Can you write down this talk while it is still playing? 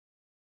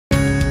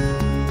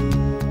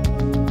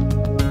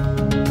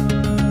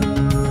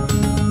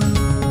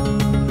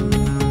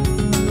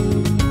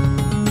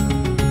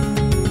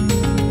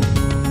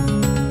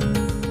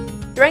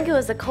Durango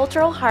is a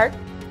cultural heart,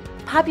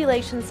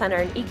 population center,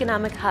 and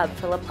economic hub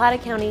for La Plata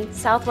County,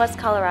 Southwest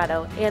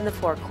Colorado, and the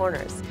Four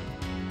Corners.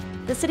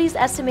 The city's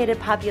estimated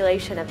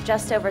population of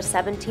just over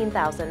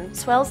 17,000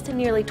 swells to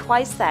nearly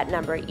twice that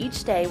number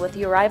each day with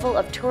the arrival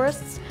of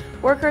tourists,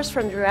 workers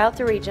from throughout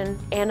the region,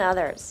 and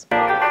others.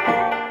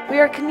 We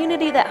are a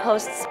community that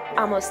hosts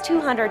almost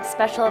 200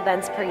 special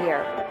events per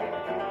year,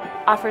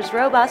 offers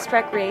robust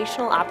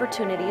recreational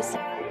opportunities,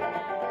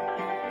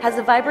 has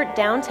a vibrant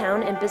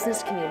downtown and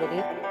business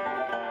community,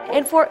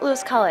 and Fort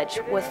Lewis College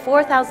with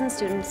 4,000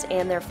 students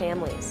and their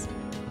families.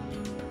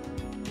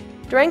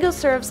 Durango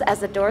serves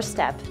as a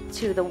doorstep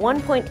to the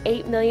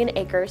 1.8 million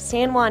acre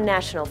San Juan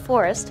National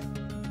Forest,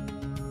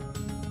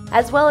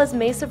 as well as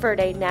Mesa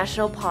Verde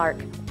National Park,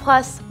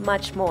 plus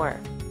much more.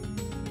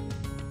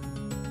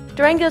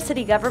 Durango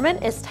City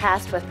government is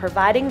tasked with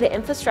providing the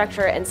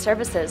infrastructure and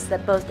services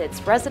that both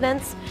its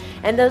residents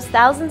and those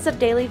thousands of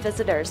daily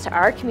visitors to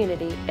our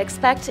community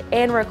expect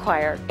and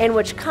require, and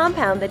which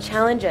compound the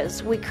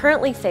challenges we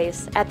currently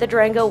face at the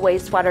Durango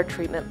Wastewater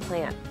Treatment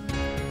Plant.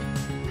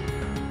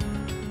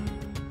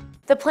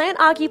 The plant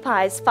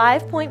occupies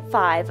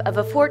 5.5 of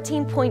a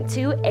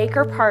 14.2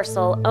 acre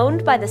parcel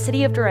owned by the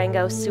City of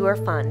Durango Sewer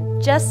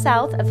Fund, just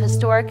south of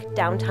historic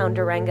downtown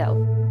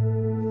Durango.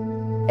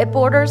 It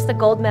borders the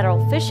gold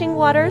medal fishing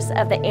waters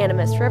of the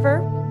Animas River,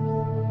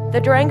 the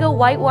Durango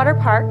Whitewater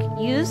Park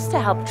used to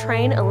help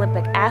train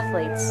Olympic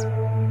athletes,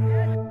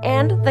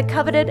 and the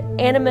coveted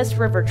Animas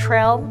River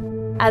Trail,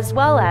 as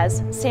well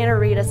as Santa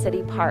Rita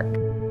City Park.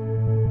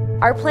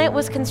 Our plant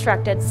was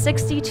constructed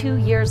 62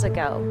 years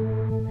ago.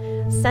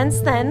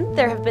 Since then,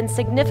 there have been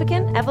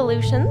significant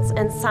evolutions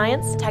in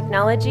science,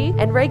 technology,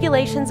 and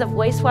regulations of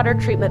wastewater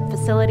treatment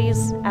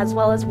facilities, as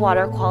well as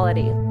water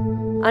quality.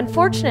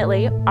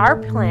 Unfortunately, our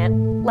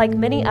plant, like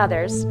many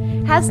others,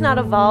 has not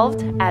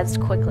evolved as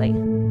quickly.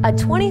 A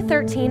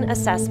 2013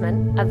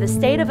 assessment of the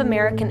state of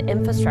American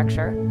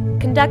infrastructure,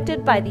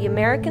 conducted by the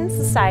American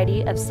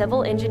Society of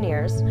Civil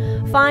Engineers,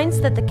 finds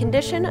that the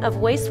condition of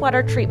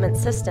wastewater treatment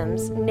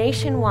systems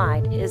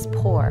nationwide is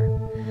poor.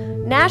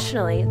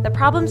 Nationally, the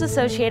problems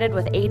associated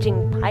with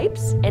aging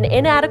pipes and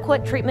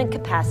inadequate treatment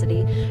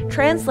capacity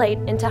translate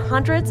into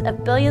hundreds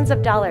of billions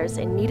of dollars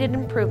in needed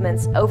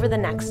improvements over the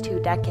next 2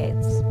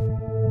 decades.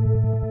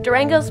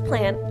 Durango's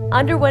plant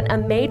underwent a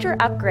major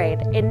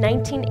upgrade in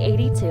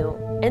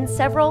 1982 and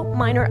several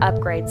minor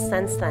upgrades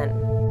since then.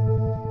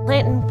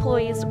 Plant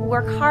employees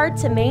work hard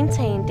to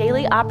maintain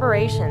daily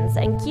operations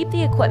and keep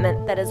the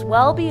equipment that is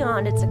well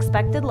beyond its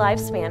expected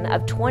lifespan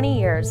of 20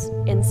 years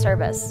in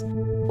service.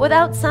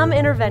 Without some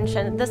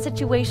intervention, the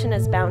situation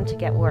is bound to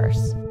get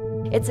worse.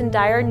 It's in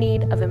dire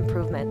need of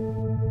improvement.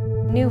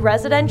 New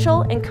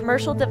residential and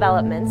commercial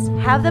developments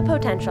have the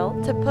potential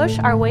to push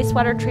our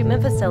wastewater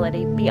treatment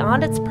facility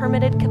beyond its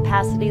permitted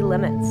capacity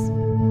limits.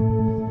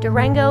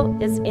 Durango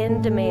is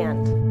in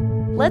demand.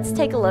 Let's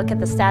take a look at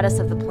the status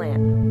of the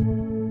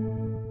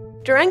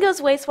plant. Durango's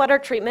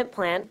wastewater treatment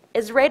plant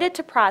is rated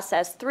to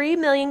process 3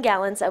 million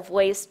gallons of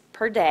waste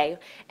per day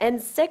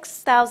and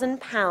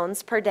 6,000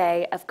 pounds per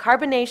day of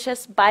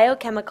carbonaceous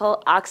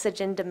biochemical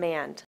oxygen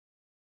demand.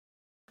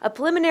 A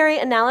preliminary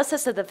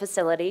analysis of the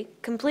facility,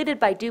 completed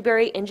by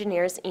Dewberry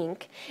Engineers,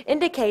 Inc.,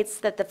 indicates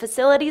that the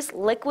facility's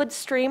liquid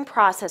stream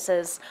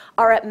processes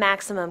are at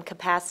maximum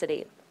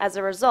capacity. As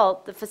a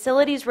result, the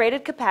facility's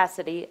rated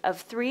capacity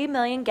of 3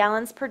 million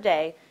gallons per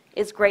day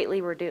is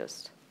greatly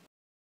reduced.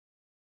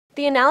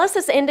 The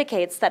analysis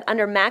indicates that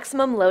under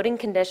maximum loading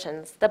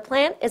conditions, the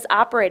plant is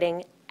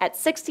operating at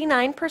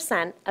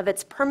 69% of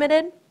its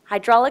permitted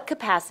hydraulic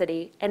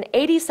capacity and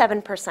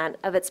 87%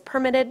 of its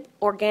permitted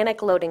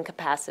organic loading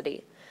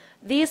capacity.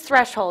 These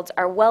thresholds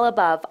are well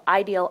above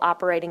ideal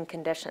operating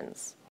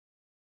conditions.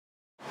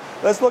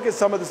 Let's look at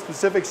some of the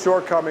specific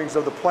shortcomings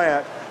of the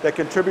plant that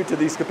contribute to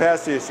these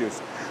capacity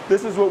issues.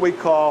 This is what we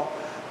call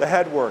the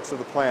headworks of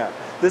the plant.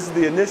 This is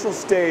the initial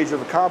stage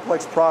of a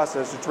complex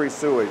process to treat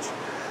sewage.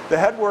 The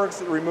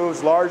headworks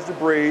removes large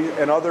debris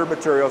and other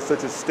materials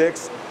such as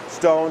sticks,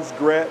 stones,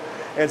 grit,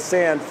 and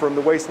sand from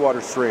the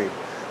wastewater stream.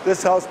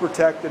 This helps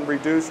protect and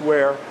reduce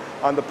wear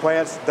on the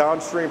plant's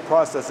downstream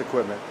process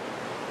equipment.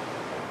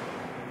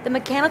 The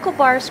mechanical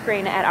bar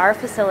screen at our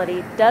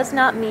facility does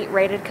not meet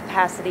rated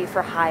capacity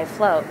for high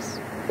flows,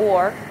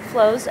 or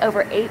flows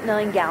over 8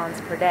 million gallons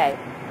per day.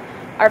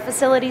 Our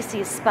facility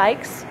sees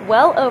spikes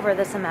well over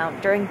this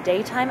amount during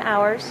daytime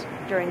hours,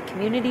 during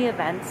community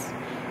events,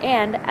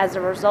 and as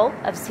a result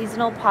of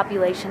seasonal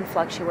population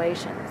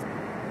fluctuations.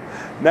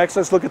 Next,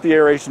 let's look at the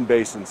aeration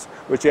basins,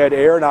 which add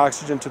air and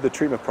oxygen to the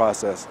treatment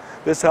process.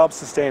 This helps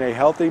sustain a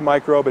healthy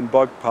microbe and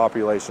bug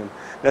population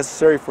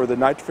necessary for the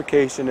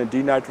nitrification and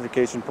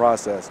denitrification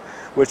process,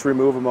 which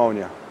remove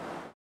ammonia.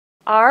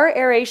 Our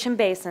aeration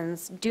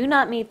basins do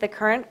not meet the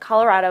current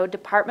Colorado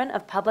Department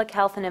of Public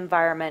Health and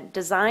Environment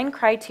design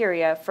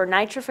criteria for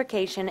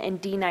nitrification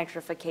and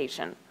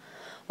denitrification.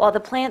 While the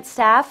plant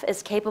staff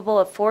is capable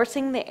of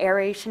forcing the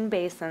aeration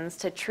basins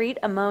to treat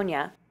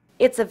ammonia,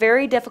 it's a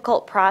very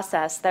difficult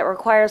process that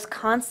requires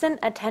constant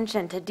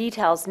attention to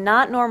details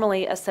not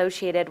normally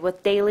associated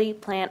with daily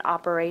plant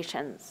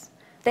operations.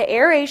 The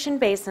aeration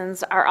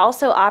basins are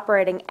also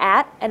operating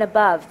at and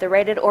above the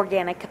rated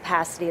organic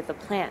capacity of the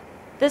plant.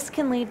 This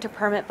can lead to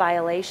permit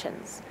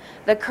violations.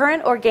 The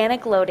current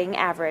organic loading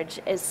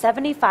average is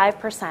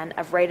 75%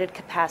 of rated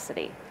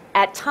capacity,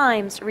 at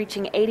times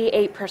reaching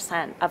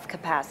 88% of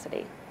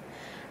capacity.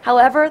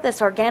 However, this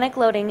organic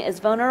loading is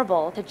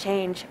vulnerable to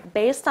change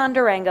based on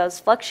Durango's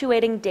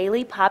fluctuating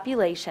daily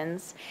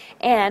populations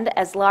and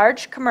as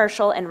large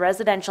commercial and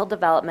residential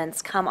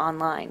developments come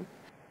online.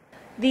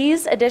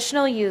 These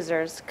additional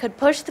users could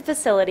push the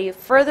facility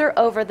further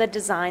over the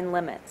design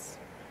limits.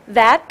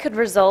 That could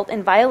result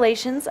in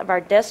violations of our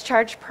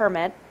discharge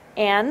permit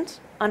and,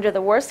 under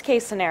the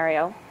worst-case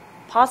scenario,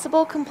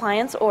 possible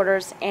compliance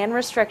orders and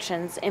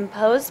restrictions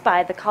imposed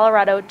by the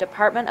Colorado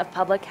Department of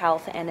Public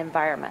Health and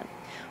Environment.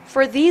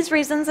 For these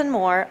reasons and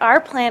more,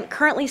 our plant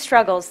currently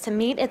struggles to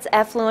meet its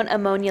effluent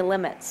ammonia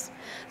limits.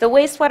 The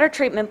wastewater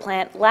treatment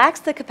plant lacks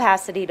the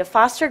capacity to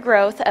foster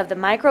growth of the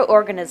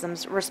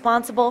microorganisms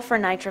responsible for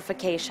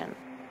nitrification.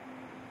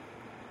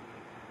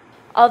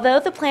 Although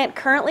the plant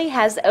currently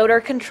has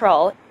odor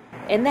control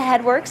in the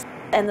headworks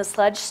and the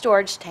sludge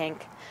storage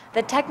tank,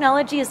 the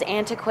technology is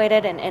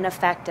antiquated and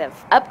ineffective.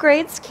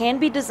 Upgrades can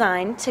be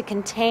designed to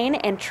contain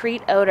and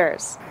treat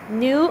odors.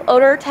 New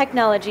odor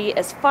technology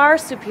is far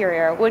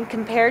superior when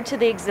compared to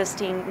the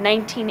existing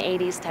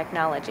 1980s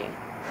technology.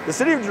 The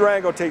City of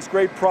Durango takes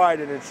great pride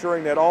in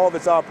ensuring that all of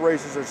its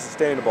operations are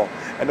sustainable,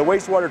 and the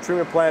wastewater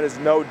treatment plant is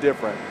no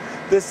different.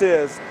 This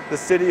is the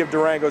City of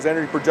Durango's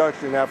energy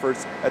production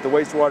efforts at the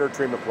wastewater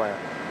treatment plant.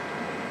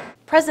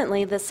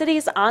 Presently, the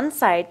city's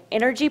on-site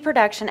energy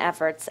production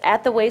efforts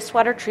at the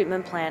wastewater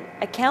treatment plant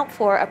account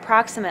for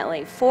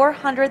approximately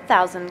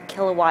 400,000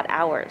 kilowatt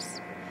hours.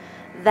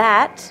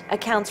 That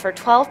accounts for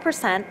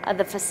 12% of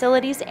the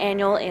facility's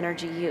annual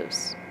energy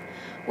use.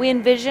 We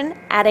envision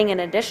adding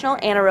an additional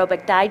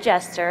anaerobic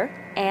digester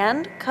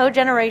and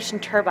cogeneration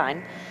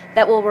turbine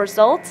that will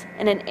result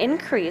in an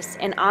increase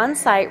in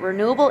on-site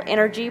renewable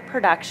energy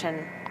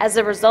production as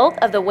a result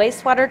of the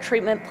wastewater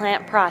treatment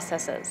plant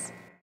processes.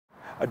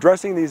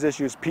 Addressing these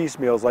issues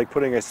piecemeal is like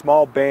putting a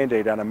small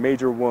Band-Aid on a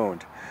major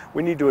wound.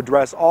 We need to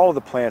address all of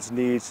the plant's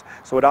needs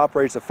so it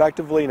operates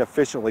effectively and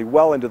efficiently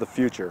well into the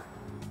future.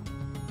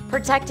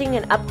 Protecting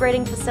and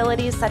upgrading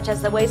facilities such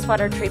as the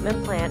wastewater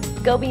treatment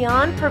plant go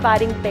beyond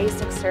providing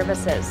basic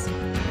services.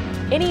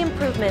 Any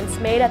improvements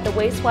made at the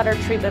wastewater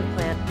treatment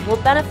plant will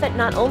benefit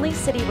not only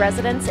city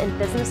residents and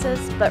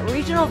businesses, but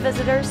regional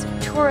visitors,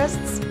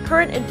 tourists,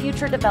 current and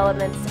future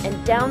developments,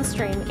 and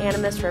downstream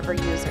Animas River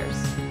users.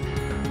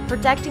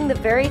 Protecting the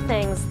very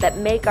things that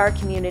make our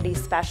community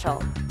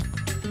special.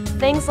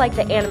 Things like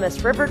the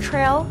Animas River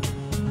Trail,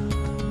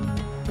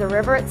 the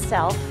river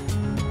itself,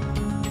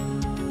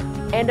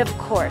 and of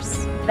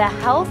course, the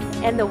health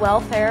and the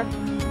welfare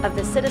of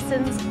the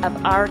citizens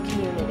of our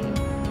community.